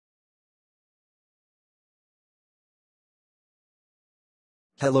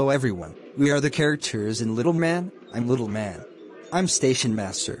Hello everyone, we are the characters in Little Man. I'm Little Man. I'm Station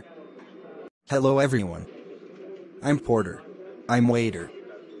Master. Hello everyone. I'm Porter. I'm Waiter.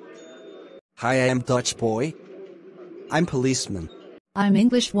 Hi, I am Dutch Boy. I'm Policeman. I'm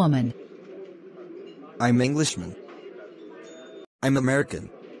English Woman. I'm Englishman. I'm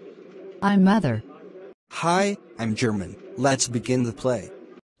American. I'm Mother. Hi, I'm German. Let's begin the play.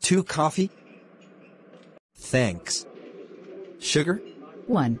 2 coffee? Thanks. Sugar?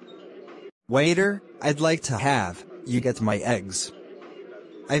 1. Waiter, I'd like to have you get my eggs.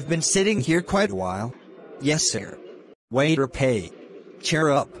 I've been sitting here quite a while. Yes, sir. Waiter, pay. Cheer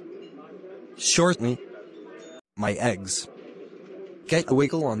up. Shortly. My eggs. Get a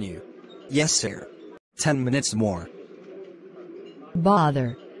wiggle on you. Yes, sir. 10 minutes more.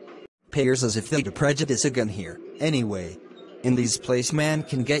 Bother. Payers as if they'd a prejudice again here. Anyway, in these place man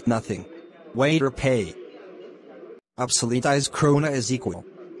can get nothing. Waiter, pay. Obsoletize krona is equal.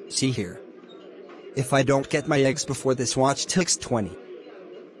 See here. If I don't get my eggs before this watch ticks 20,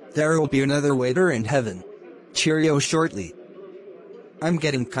 there will be another waiter in heaven. Cheerio shortly. I'm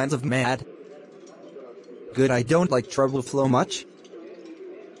getting kind of mad. Good, I don't like trouble flow much.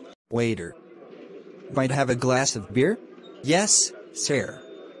 Waiter. Might have a glass of beer? Yes, sir.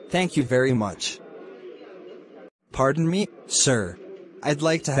 Thank you very much. Pardon me, sir. I'd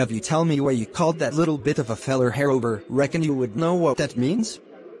like to have you tell me why you called that little bit of a feller hair over. Reckon you would know what that means?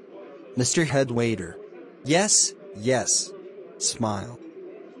 Mr. Head Waiter. Yes, yes. Smile.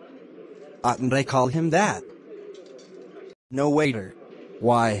 Oughtn't I call him that? No, waiter.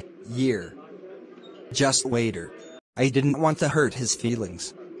 Why, year. Just waiter. I didn't want to hurt his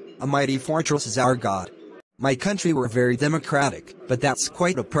feelings. A mighty fortress is our God. My country were very democratic, but that's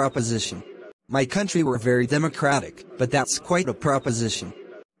quite a proposition. My country were very democratic, but that's quite a proposition.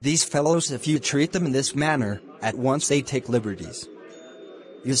 These fellows, if you treat them in this manner, at once they take liberties.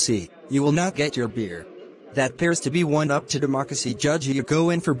 You see, you will not get your beer. That appears to be one up to democracy. Judge, you go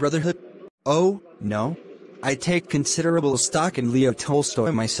in for brotherhood? Oh, no. I take considerable stock in Leo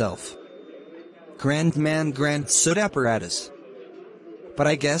Tolstoy myself. Grand man, grand soot apparatus. But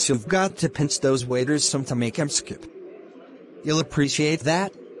I guess you've got to pinch those waiters some to make 'em skip. You'll appreciate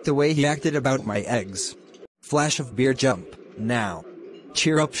that, the way he acted about my eggs. Flash of beer jump, now.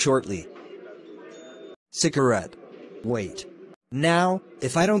 Cheer up shortly. Cigarette. Wait. Now,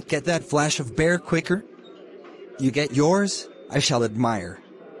 if I don't get that flash of beer quicker, you get yours, I shall admire.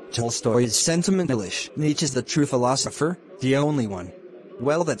 Tolstoy is sentimentalish. Nietzsche's the true philosopher, the only one.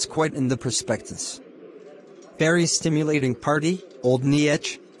 Well, that's quite in the prospectus. Very stimulating party, old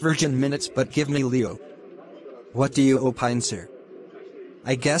Nietzsche, virgin minutes, but give me Leo. What do you opine, sir?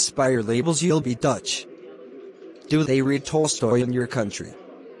 I guess by your labels you'll be Dutch. Do they read Tolstoy in your country?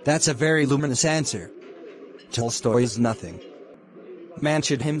 That's a very luminous answer. Tolstoy is nothing. Man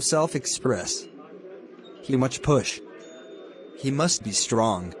should himself express. He much push. He must be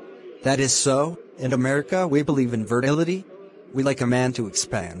strong. That is so, in America we believe in virility. We like a man to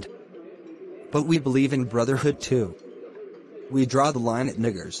expand. But we believe in brotherhood too. We draw the line at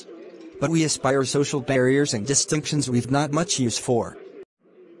niggers. But we aspire social barriers and distinctions we've not much use for.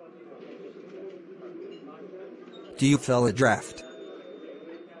 Do you fill a draft?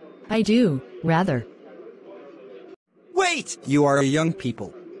 I do, rather. Wait! You are a young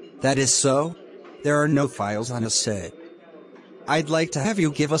people. That is so? There are no files on us, say. I'd like to have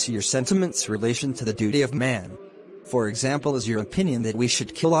you give us your sentiments relation to the duty of man. For example, is your opinion that we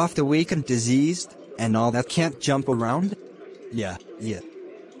should kill off the weak and diseased, and all that can't jump around? Yeah.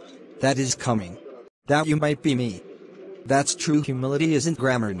 That is coming. That you might be me. That's true. Humility isn't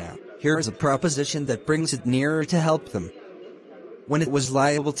grammar now. Here is a proposition that brings it nearer to help them. When it was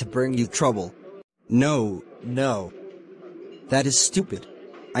liable to bring you trouble. No. That is stupid.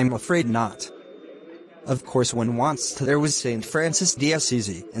 I'm afraid not. Of course one wants to. There was St. Francis de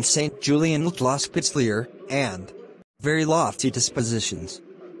Assisi and St. Julian L'Hospitalier, and very lofty dispositions.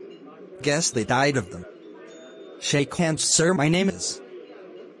 Guess they died of them. Shake hands, sir. My name is.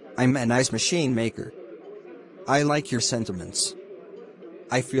 I'm a nice machine maker. I like your sentiments.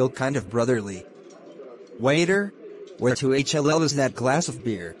 I feel kind of brotherly. Waiter, where to HLL is that glass of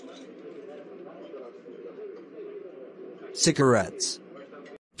beer? Cigarettes.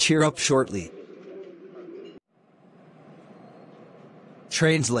 Cheer up shortly.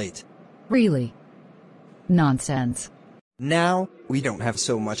 Train's late. Really? Nonsense. Now, we don't have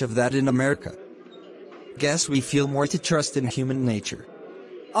so much of that in America. Guess we feel more to trust in human nature.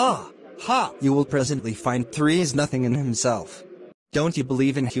 Ah, ha! You will presently find 3 is nothing in himself. Don't you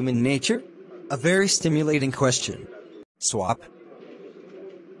believe in human nature? A very stimulating question. Swap.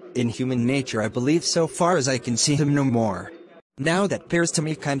 In human nature I believe so far as I can see him no more. Now that appears to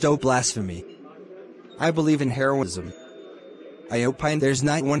me kind of blasphemy. I believe in heroism. I opine there's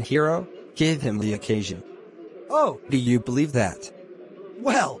not one hero, give him the occasion. Oh, do you believe that?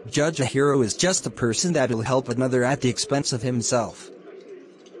 Well, judge, a hero is just a person that'll help another at the expense of himself.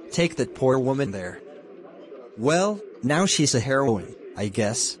 Take that poor woman there. Well, now she's a heroine, I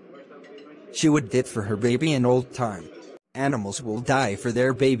guess. She would do it for her baby in old time. Animals will die for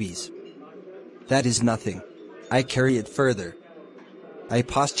their babies. That is nothing. I carry it further. I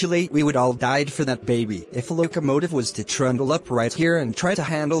postulate we would all die for that baby if a locomotive was to trundle up right here and try to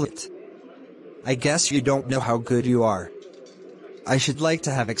handle it. I guess you don't know how good you are. I should like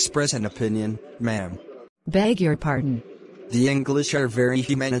to have expressed an opinion, ma'am. Beg your pardon. The English are very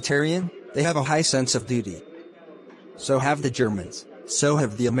humanitarian, they have a high sense of duty. So have the Germans, so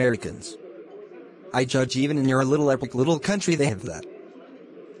have the Americans. I judge even in your little epic little country they have that.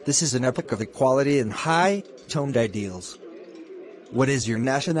 This is an epic of equality and high-toned ideals. What is your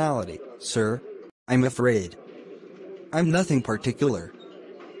nationality, sir? I'm afraid. I'm nothing particular.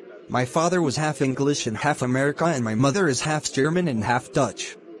 My father was half English and half American, and my mother is half German and half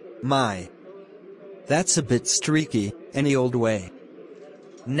Dutch. My. That's a bit streaky, any old way.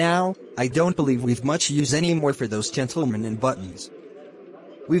 Now, I don't believe we've much use anymore for those gentlemen in buttons.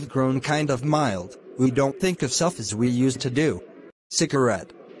 We've grown kind of mild, we don't think of self as we used to do.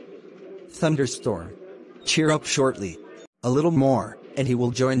 Cigarette. Thunderstorm. Cheer up shortly. A little more, and he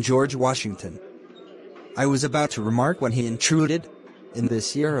will join George Washington. I was about to remark when he intruded. In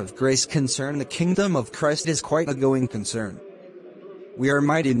this year of grace concern, the kingdom of Christ is quite a going concern. We are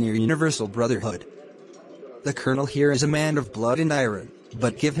mighty near universal brotherhood. The colonel here is a man of blood and iron,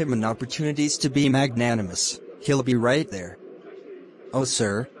 but give him an opportunities to be magnanimous, he'll be right there. Oh,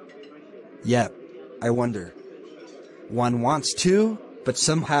 sir? Yep. I wonder. One wants to, but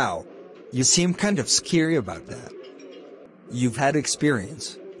somehow, you seem kind of scary about that. You've had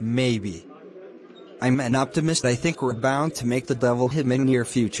experience, maybe. I'm an optimist. I think we're bound to make the devil him in near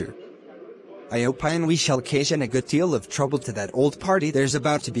future. I opine we shall occasion a good deal of trouble to that old party. There's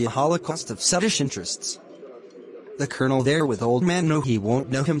about to be a holocaust of selfish interests. The colonel there with old man know he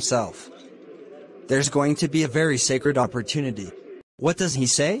won't know himself. There's going to be a very sacred opportunity. What does he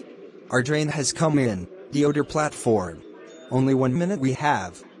say? Our train has come in, the outer platform. Only 1 minute we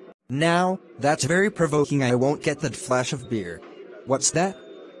have. Now, that's very provoking. I won't get that flash of beer. What's that?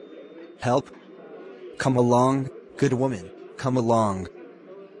 Help. Come along, good woman, come along.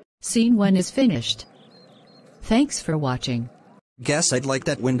 Scene 1 is finished. Thanks for watching. Guess I'd like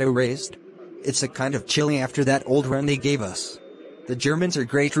that window raised. It's a kind of chilly after that old run they gave us. The Germans are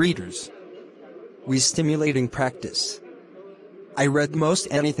great readers. We stimulating practice. I read most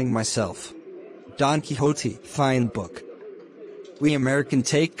anything myself. Don Quixote, fine book. We American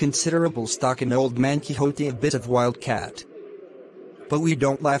take considerable stock in old man Quixote, a bit of wildcat. But we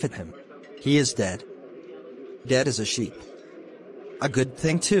don't laugh at him. He is dead. Dead as a sheep. A good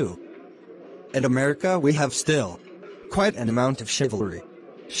thing too. In America we have still quite an amount of chivalry.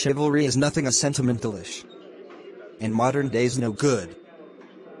 Chivalry is nothing a sentimentalish. In modern days no good.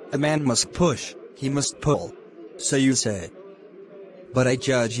 A man must push, he must pull. So you say. But I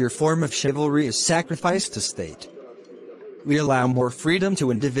judge your form of chivalry is sacrifice to state. We allow more freedom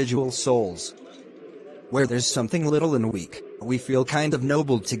to individual souls. Where there's something little and weak, we feel kind of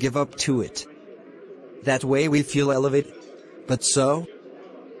noble to give up to it. That way we feel elevated. But so?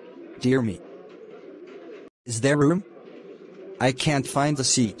 Dear me. Is there room? I can't find the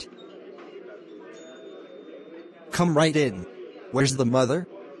seat. Come right in. Where's the mother?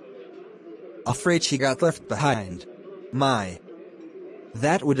 Afraid she got left behind. My.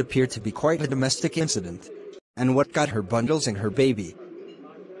 That would appear to be quite a domestic incident. And what got her bundles and her baby?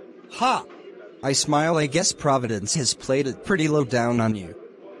 Ha! I smile. I guess Providence has played it pretty low down on you.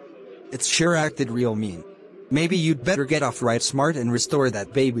 It's sure acted real mean. Maybe you'd better get off right smart and restore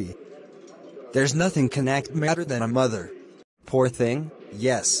that baby. There's nothing can act madder than a mother. Poor thing,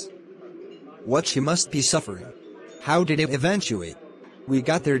 yes. What she must be suffering. How did it eventuate? We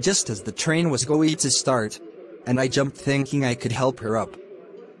got there just as the train was going to start, and I jumped thinking I could help her up.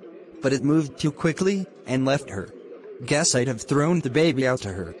 But it moved too quickly, and left her. Guess I'd have thrown the baby out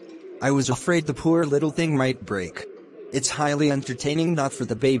to her. I was afraid the poor little thing might break. It's highly entertaining, not for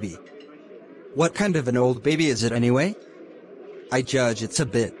the baby. What kind of an old baby is it anyway? I judge it's a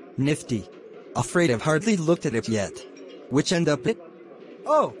bit nifty. Afraid I've hardly looked at it yet. Which end up it?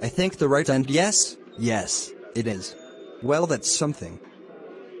 Oh, I think the right end. Yes, it is. Well, that's something.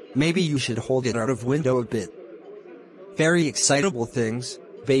 Maybe you should hold it out of window a bit. Very excitable things,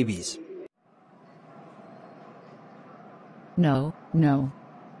 babies. No.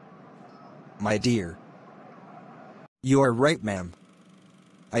 My dear. You are right, ma'am.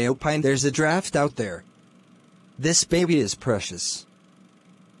 I opine there's a draft out there. This baby is precious.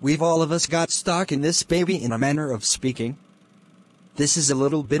 We've all of us got stock in this baby in a manner of speaking. This is a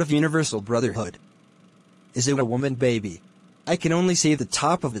little bit of universal brotherhood. Is it a woman baby? I can only see the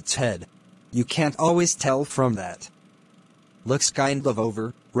top of its head. You can't always tell from that. Looks kind of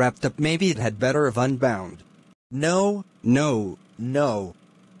over, wrapped up. Maybe it had better have unbound. No.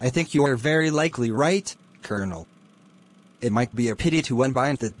 I think you are very likely right, Colonel. It might be a pity to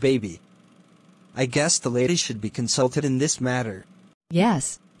unbind that baby. I guess the lady should be consulted in this matter.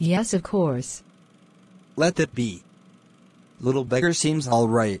 Yes, of course. Let that be. Little beggar seems all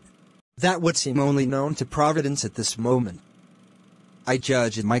right. That would seem only known to Providence at this moment. I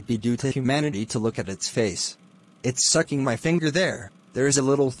judge it might be due to humanity to look at its face. It's sucking my finger there. There is a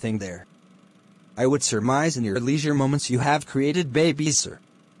little thing there. I would surmise in your leisure moments you have created babies, sir.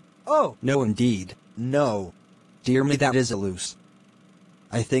 Oh, no indeed, no. Dear me, that is a loose.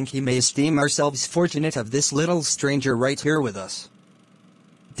 I think he may esteem ourselves fortunate of this little stranger right here with us.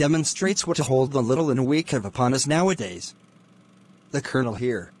 Demonstrates what a hold the little and weak have upon us nowadays. The Colonel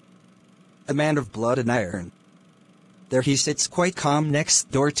here. A man of blood and iron. There he sits quite calm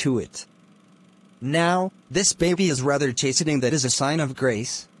next door to it. Now, this baby is rather chastening. That is a sign of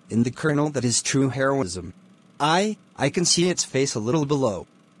grace, in the Colonel that is true heroism. I can see its face a little below.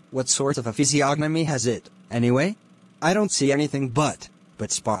 What sort of a physiognomy has it, anyway? I don't see anything but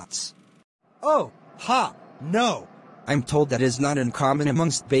spots. Oh, ha, no! I'm told that is not uncommon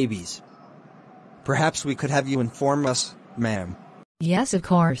amongst babies. Perhaps we could have you inform us, ma'am. Yes, of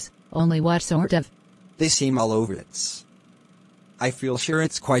course. Only what sort of? They seem all over it. I feel sure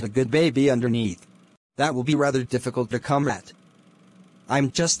it's quite a good baby underneath. That will be rather difficult to come at.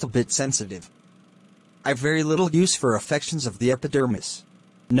 I'm just a bit sensitive. I've very little use for affections of the epidermis.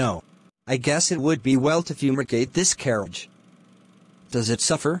 No. I guess it would be well to fumigate this carriage. Does it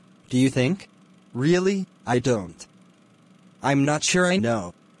suffer, do you think? Really, I don't. I'm not sure I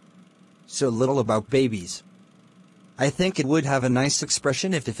know so little about babies. I think it would have a nice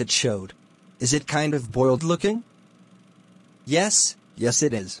expression if it showed. Is it kind of boiled looking? Yes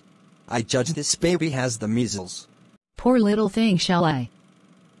it is. I judge this baby has the measles. Poor little thing, shall I?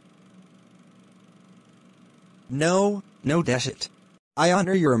 No, dash it. I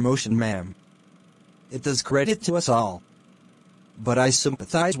honor your emotion, ma'am. It does credit to us all. But I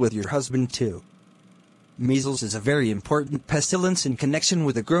sympathize with your husband too. Measles is a very important pestilence in connection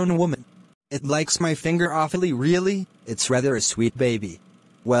with a grown woman. It likes my finger awfully, really. It's rather a sweet baby.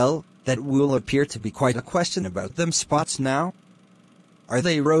 Well, that will appear to be quite a question about them spots now. Are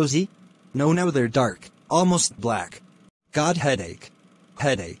they rosy? No, they're dark, almost black. God, headache.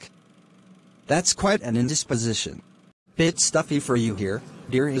 That's quite an indisposition. Bit stuffy for you here,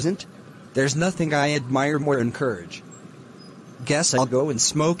 dear, isn't? There's nothing I admire more than courage. Guess I'll go and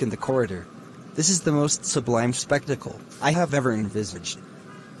smoke in the corridor. This is the most sublime spectacle I have ever envisaged.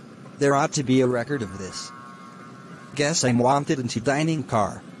 There ought to be a record of this. Guess I'm wanted into dining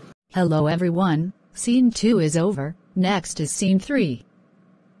car. Hello everyone, Scene 2 is over, next is Scene 3.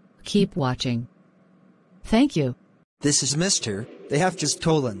 Keep watching. Thank you. This is Mr. They have just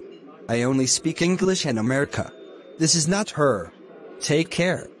stolen. I only speak English in America. This is not her. Take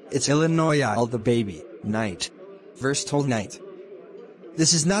care, it's Illinois all the baby, night. Versatile night.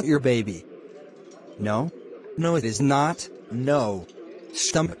 This is not your baby. No, it is not, no.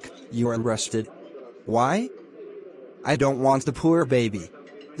 Stomach, you are arrested. Why? I don't want the poor baby.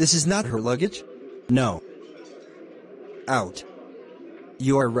 This is not her luggage. No. Out.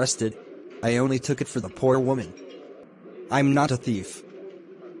 You are arrested. I only took it for the poor woman. I'm not a thief.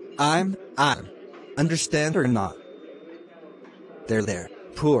 I'm. Understand or not? There.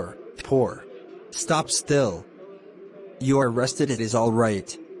 Poor. Stop still. You are arrested, it is all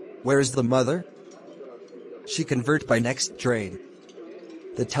right. Where is the mother? She convert by next train.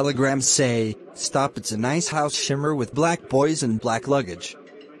 The telegrams say, stop, it's a nice house shimmer with black boys and black luggage.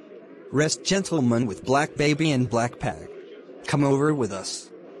 Rest gentleman with black baby and black pack. Come over with us.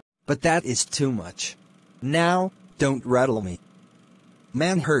 But that is too much. Now, don't rattle me.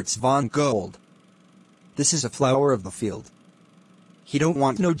 Man hurts Von Gold. This is a flower of the field. He don't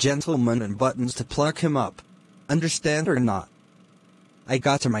want no gentleman and buttons to pluck him up. Understand or not? I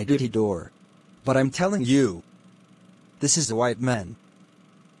got to my duty door. But I'm telling you, this is a white man.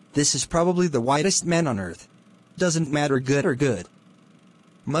 This is probably the whitest man on earth. Doesn't matter good or good.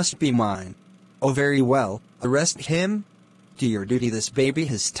 Must be mine. Oh, very well, arrest him. Do your duty, this baby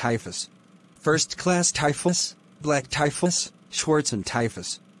has typhus. First class typhus, black typhus, Schwarzen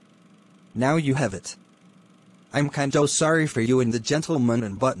typhus. Now you have it. I'm kinda sorry for you and the gentleman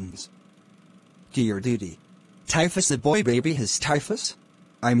and buttons. Do your duty. Typhus, the boy baby has typhus?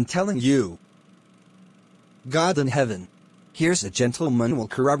 I'm telling you. God in heaven. Here's a gentleman will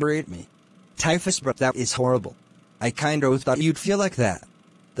corroborate me. Typhus, but that is horrible. I kinda thought you'd feel like that.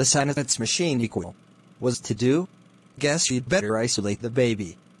 The sign of its machine equal was to do? Guess you'd better isolate the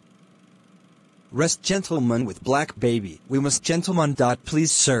baby. Rest, gentleman with black baby. We must gentleman.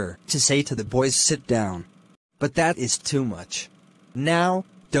 Please sir, to say to the boys sit down. But that is too much. Now,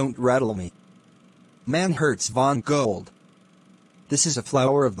 don't rattle me. Man hurts Von Gold. This is a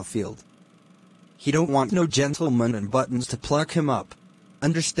flower of the field. He don't want no gentleman and buttons to pluck him up.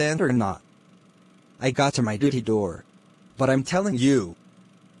 Understand or not? I got to my duty door. But I'm telling you.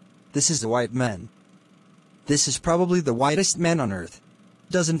 This is a white man. This is probably the whitest man on earth.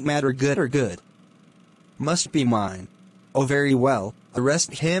 Doesn't matter good or good. Must be mine. Oh very well,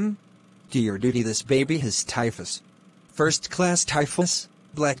 arrest him. Do your duty, this baby has typhus. First class typhus,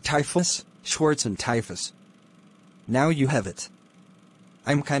 black typhus, Schwarzen typhus. Now you have it.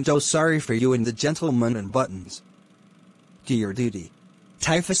 I'm kinda sorry for you and the gentleman and buttons. Do your duty.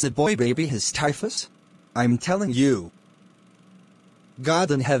 Typhus, the boy baby has typhus? I'm telling you.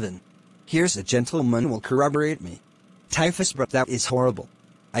 God in heaven. Here's a gentleman will corroborate me. Typhus, but that is horrible.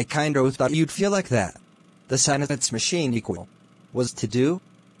 I kinda thought you'd feel like that. The sign of its machine equal was to do?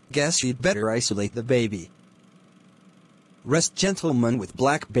 Guess you'd better isolate the baby. Rest, gentleman with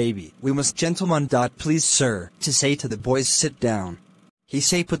black baby. We must gentleman. Please sir, to say to the boys sit down. He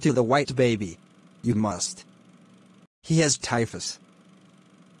say put to the white baby. You must. He has typhus.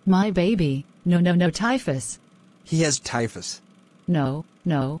 My baby, no typhus. He has typhus. No.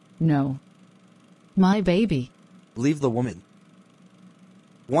 My baby. Leave the woman.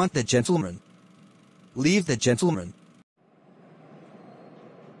 Want the gentleman. Leave the gentleman.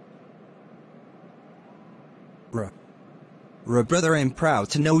 Brother, I'm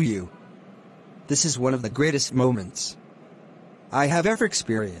proud to know you. This is one of the greatest moments I have ever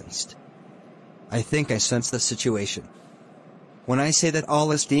experienced. I think I sense the situation when I say that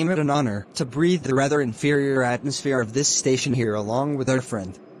all esteem it an honor to breathe the rather inferior atmosphere of this station here along with our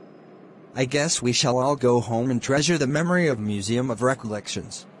friend. I guess we shall all go home and treasure the memory of Museum of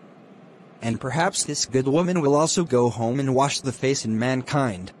Recollections. And perhaps this good woman will also go home and wash the face in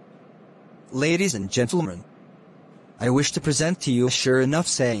mankind. Ladies and gentlemen, I wish to present to you a sure enough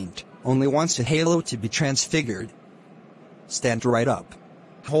saint, only wants a halo to be transfigured. Stand right up.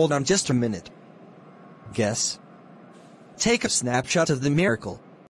 Hold on just a minute. Guess. Take a snapshot of the miracle.